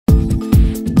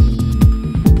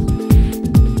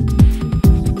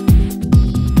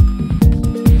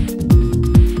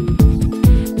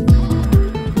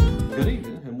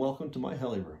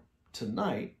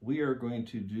tonight we are going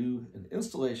to do an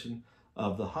installation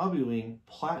of the Hobbywing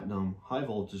Platinum high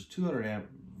voltage 200 amp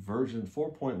version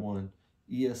 4.1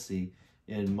 ESC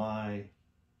in my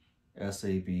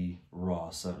SAB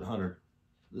Raw 700.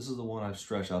 This is the one I've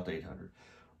stretched out to 800.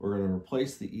 We're going to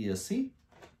replace the ESC.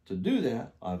 To do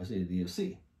that, obviously the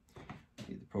ESC.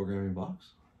 Need the programming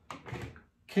box,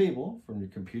 cable from your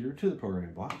computer to the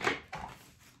programming box,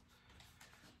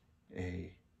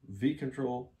 a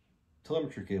V-Control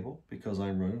telemetry cable because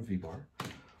I'm running V-bar.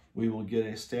 We will get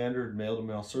a standard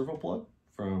male-to-male servo plug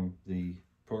from the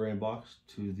program box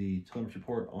to the telemetry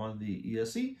port on the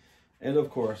ESC. And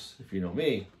of course, if you know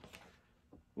me,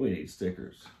 we need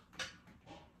stickers.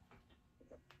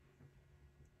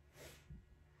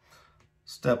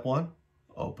 Step 1,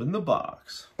 open the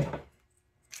box.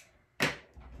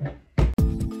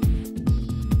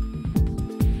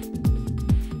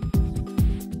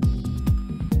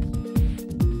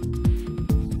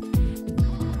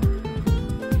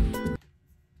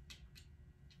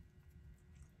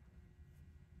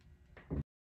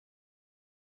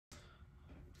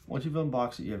 Once you've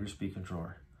unboxed it, you have your speed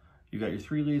controller. You got your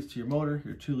 3 leads to your motor,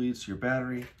 your 2 leads to your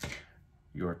battery,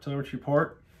 your telemetry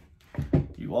port.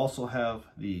 You also have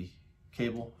the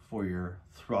cable for your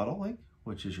throttle link,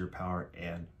 which is your power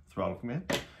and throttle command.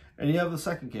 And you have the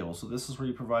second cable. So this is where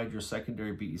you provide your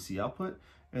secondary BEC output.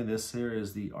 And this here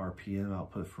is the RPM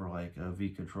output for like a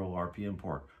V-Control RPM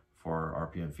port for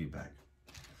RPM feedback.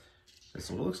 This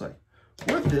is what it looks like.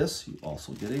 With this, you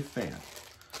also get a fan.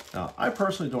 Now, I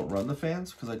personally don't run the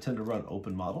fans because I tend to run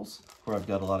open models where I've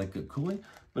got a lot of good cooling.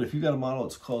 But if you've got a model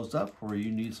that's closed up where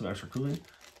you need some extra cooling,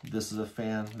 this is a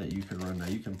fan that you can run. Now,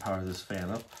 you can power this fan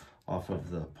up off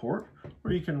of the port,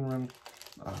 or you can run,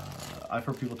 I've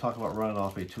heard people talk about running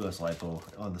off a 2S LiPo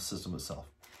on the system itself.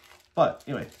 But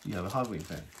anyway, you have a Hobbywing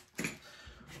fan.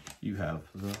 You have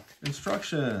the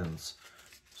instructions.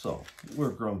 So,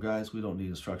 we're grown guys, we don't need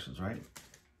instructions, right?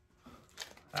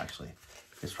 Actually,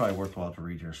 it's probably worthwhile to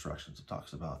read your instructions. It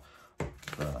talks about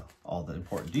all the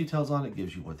important details on it,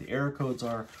 gives you what the error codes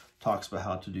are, talks about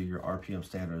how to do your RPM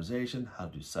standardization, how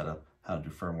to do setup, how to do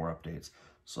firmware updates.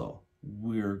 So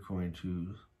we're going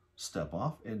to step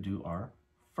off and do our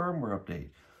firmware update.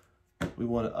 We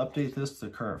want to update this to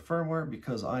current firmware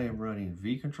because I am running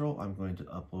V-Control. I'm going to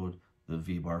upload the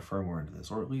V-bar firmware into this,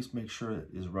 or at least make sure it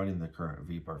is running the current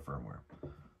V-bar firmware.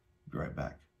 Be right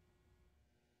back.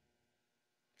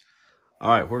 All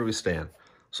right, where do we stand?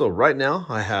 So right now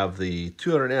I have the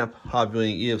 200 amp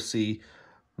Hobbywing ESC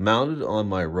mounted on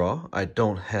my Raw. I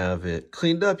don't have it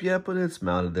cleaned up yet, but it's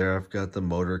mounted there. I've got the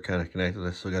motor kind of connected.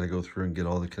 I still got to go through and get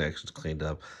all the connections cleaned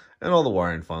up and all the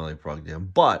wiring finally plugged in,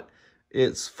 but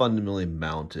it's fundamentally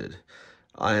mounted.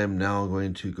 I am now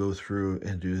going to go through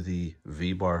and do the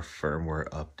V-bar firmware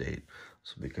update.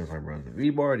 So because I'm running the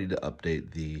V-bar, I need to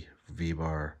update the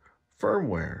V-bar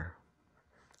firmware.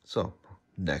 So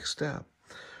next step.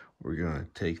 We're going to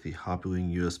take the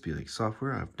Hobbywing USB link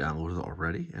software. I've downloaded it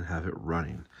already and have it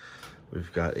running.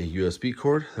 We've got a USB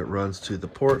cord that runs to the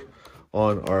port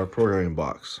on our programming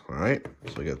box. All right,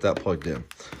 so we got that plugged in.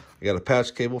 I got a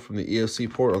patch cable from the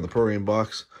ESC port on the programming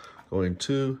box going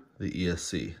to the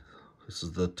ESC. This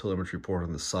is the telemetry port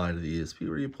on the side of the ESP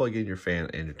where you plug in your fan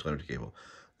and your telemetry cable.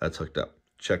 That's hooked up.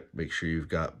 Check, make sure you've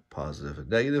got positive and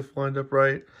negative lined up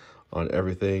right on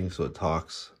everything so it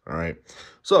talks. All right,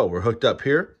 so we're hooked up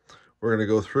here. We're going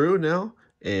to go through now,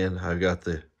 and I've got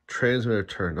the transmitter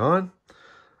turned on,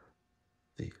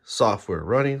 the software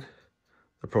running,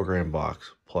 the program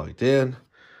box plugged in.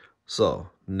 So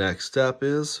next step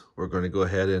is we're going to go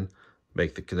ahead and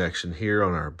make the connection here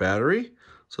on our battery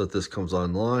so that this comes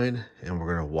online, and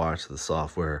we're going to watch the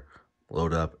software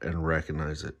load up and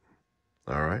recognize it.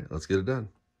 All right, let's get it done.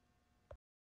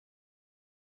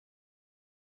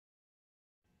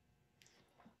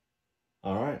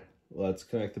 All right, let's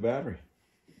connect the battery.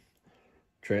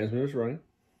 Transmitter's running.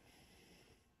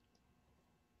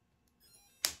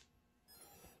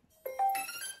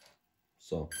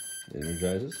 So it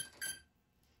energizes.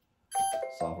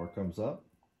 Software comes up.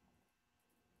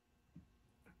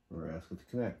 We're asked to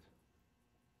connect.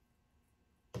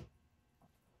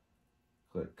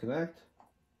 Click connect.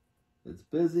 It's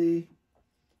busy.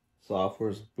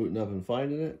 Software's booting up and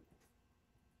finding it.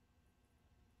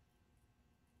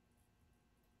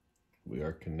 We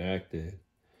are connected.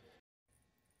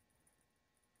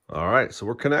 All right, so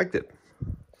we're connected.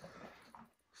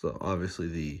 So obviously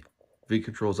the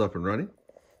V-Control's up and running.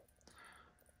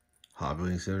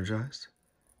 Hobbywing's energized.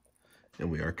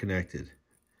 And we are connected.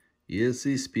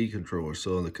 ESC speed controller.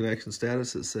 So in the connection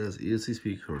status, it says ESC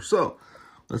speed controller. So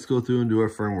let's go through and do our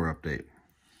firmware update.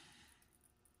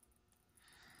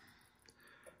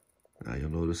 Now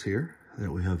you'll notice here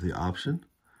that we have the option.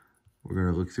 We're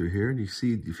going to look through here, and you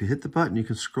see if you hit the button, you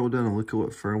can scroll down and look at what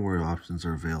firmware options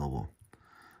are available.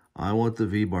 I want the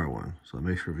V-bar one, so I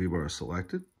make sure V-bar is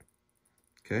selected.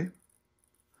 Okay.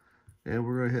 And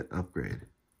we're going to hit upgrade.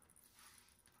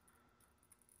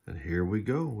 And here we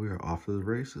go. We are off to the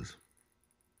races.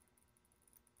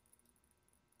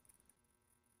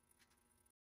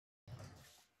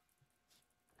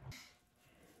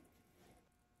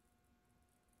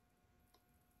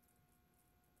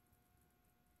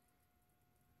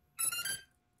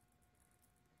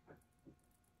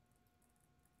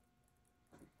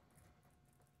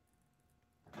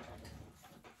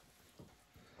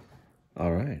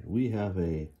 All right, we have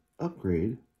a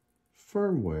upgrade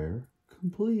firmware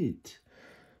complete.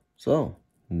 So,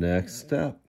 next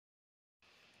step.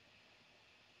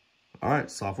 All right,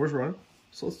 software's running.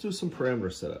 So let's do some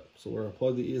parameter setup. So we're gonna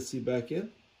plug the ESC back in.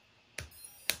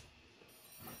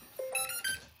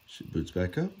 She boots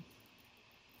back up.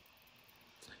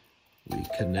 We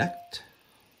connect.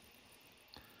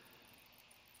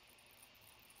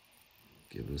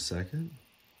 Give it a second.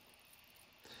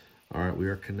 All right, we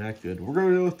are connected. We're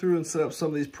going to go through and set up some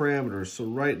of these parameters. So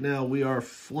right now we are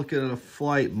looking at a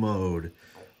flight mode.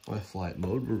 By flight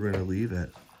mode, we're going to leave at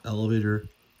elevator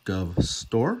gov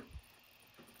store.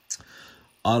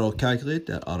 Auto calculate,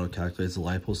 that auto calculates the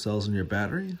LiPo cells in your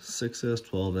battery. 6S,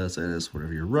 12S,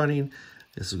 whatever you're running.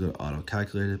 This is going to auto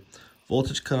calculate it.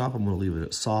 Voltage cutoff, I'm going to leave it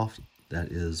at soft.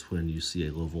 That is when you see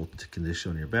a low voltage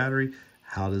condition on your battery.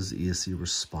 How does the ESC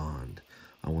respond?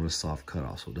 I want a soft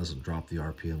cutoff so it doesn't drop the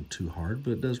RPM too hard, but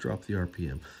it does drop the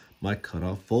RPM. My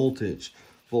cutoff voltage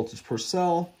per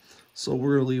cell. So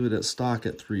we're going to leave it at stock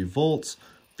at 3 volts.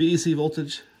 BEC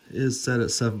voltage is set at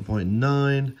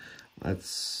 7.9.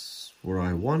 That's where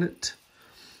I want it.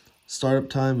 Startup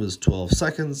time is 12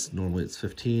 seconds. Normally it's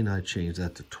 15. I changed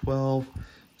that to 12.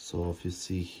 So if you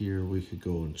see here, we could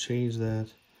go and change that.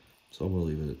 So I'm going to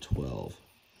leave it at 12.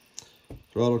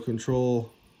 Throttle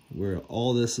control, where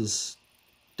all this is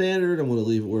standard, I'm going to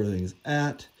leave it where everything's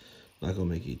at. Not going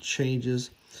to make any changes.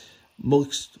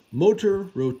 Motor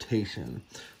rotation.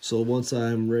 So once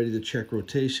I'm ready to check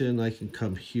rotation, I can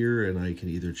come here and I can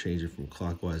either change it from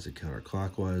clockwise to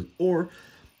counterclockwise, or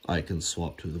I can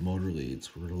swap to the motor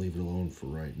leads. We're going to leave it alone for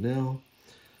right now.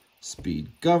 Speed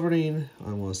governing.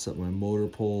 I want to set my motor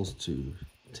poles to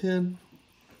 10.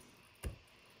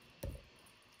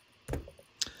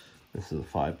 This is a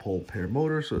 5-pole pair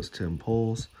motor, so it's 10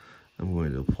 poles. I'm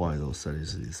going to apply those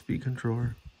settings to the speed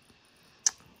controller.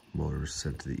 Motor is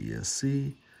set to the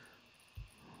ESC.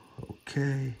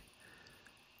 Okay.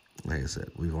 Like I said,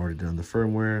 we've already done the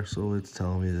firmware, so it's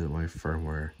telling me that my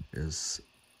firmware is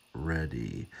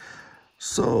ready.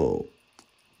 So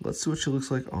let's see what she looks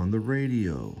like on the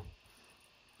radio.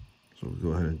 So we'll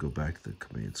go ahead and go back to the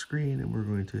command screen, and we're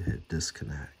going to hit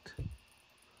disconnect.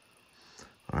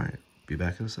 All right, be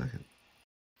back in a second.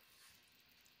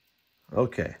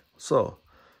 Okay, so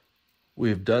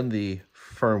we've done the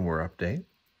firmware update.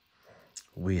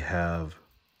 We have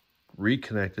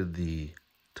reconnected the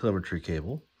telemetry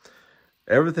cable.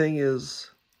 Everything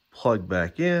is plugged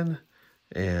back in,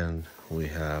 and we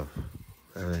have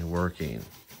everything working.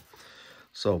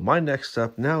 So my next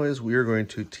step now is we are going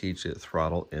to teach it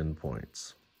throttle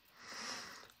endpoints.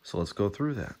 So let's go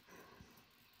through that.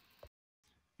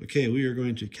 Okay, we are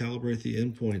going to calibrate the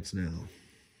endpoints now.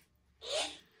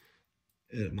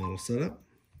 Edit model setup.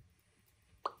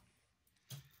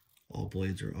 All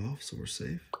blades are off, so we're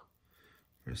safe.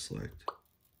 Press select.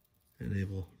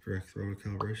 Enable direct throttle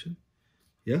calibration.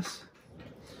 Yes.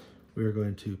 We are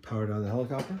going to power down the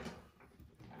helicopter.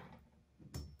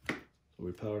 So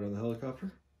we power down the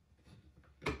helicopter.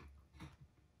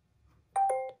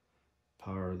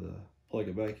 Plug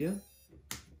it back in.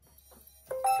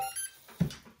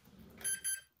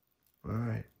 All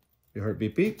right. You heard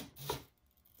beep beep.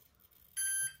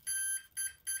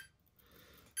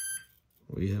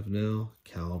 We have now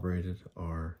calibrated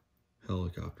our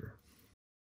helicopter.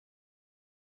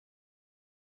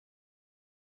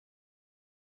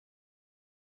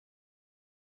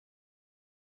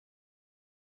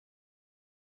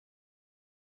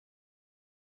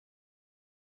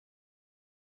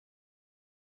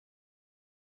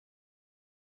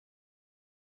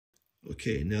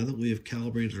 Okay, now that we have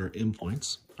calibrated our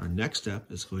endpoints, our next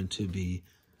step is going to be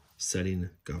setting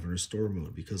governor store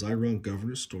mode. Because I run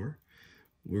governor store,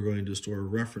 we're going to store a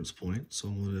reference point. So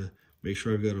I'm going to make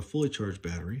sure I've got a fully charged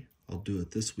battery. I'll do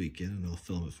it this weekend and I'll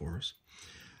film it for us.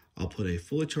 I'll put a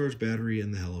fully charged battery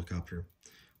in the helicopter.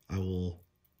 I will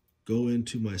go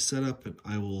into my setup and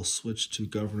I will switch to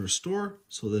Governor Store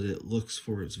so that it looks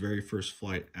for its very first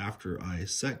flight after I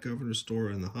set Governor Store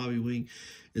in the Hobbywing.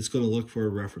 It's going to look for a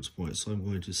reference point. So I'm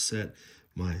going to set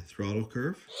my throttle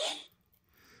curve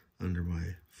under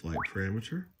my flight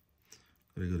parameter.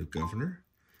 I'm going to go to Governor.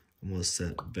 I'm going to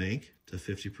set bank to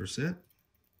 50%.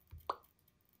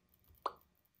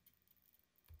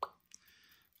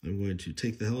 I'm going to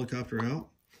take the helicopter out,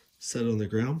 set it on the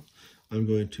ground. I'm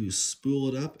going to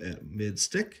spool it up at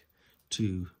mid-stick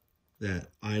to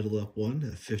that idle up one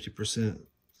at 50%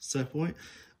 set point.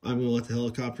 I'm going to let the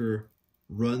helicopter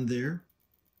run there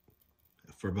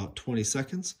for about 20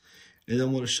 seconds. And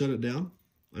then when I shut it down,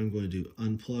 I'm going to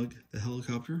unplug the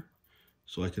helicopter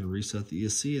so I can reset the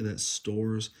ESC, and that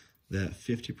stores that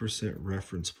 50%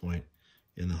 reference point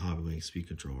in the Hobbywing speed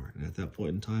controller. And at that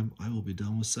point in time, I will be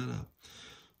done with setup.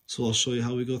 So I'll show you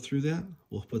how we go through that.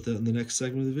 We'll put that in the next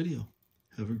segment of the video.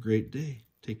 Have a great day.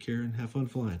 Take care and have fun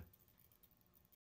flying.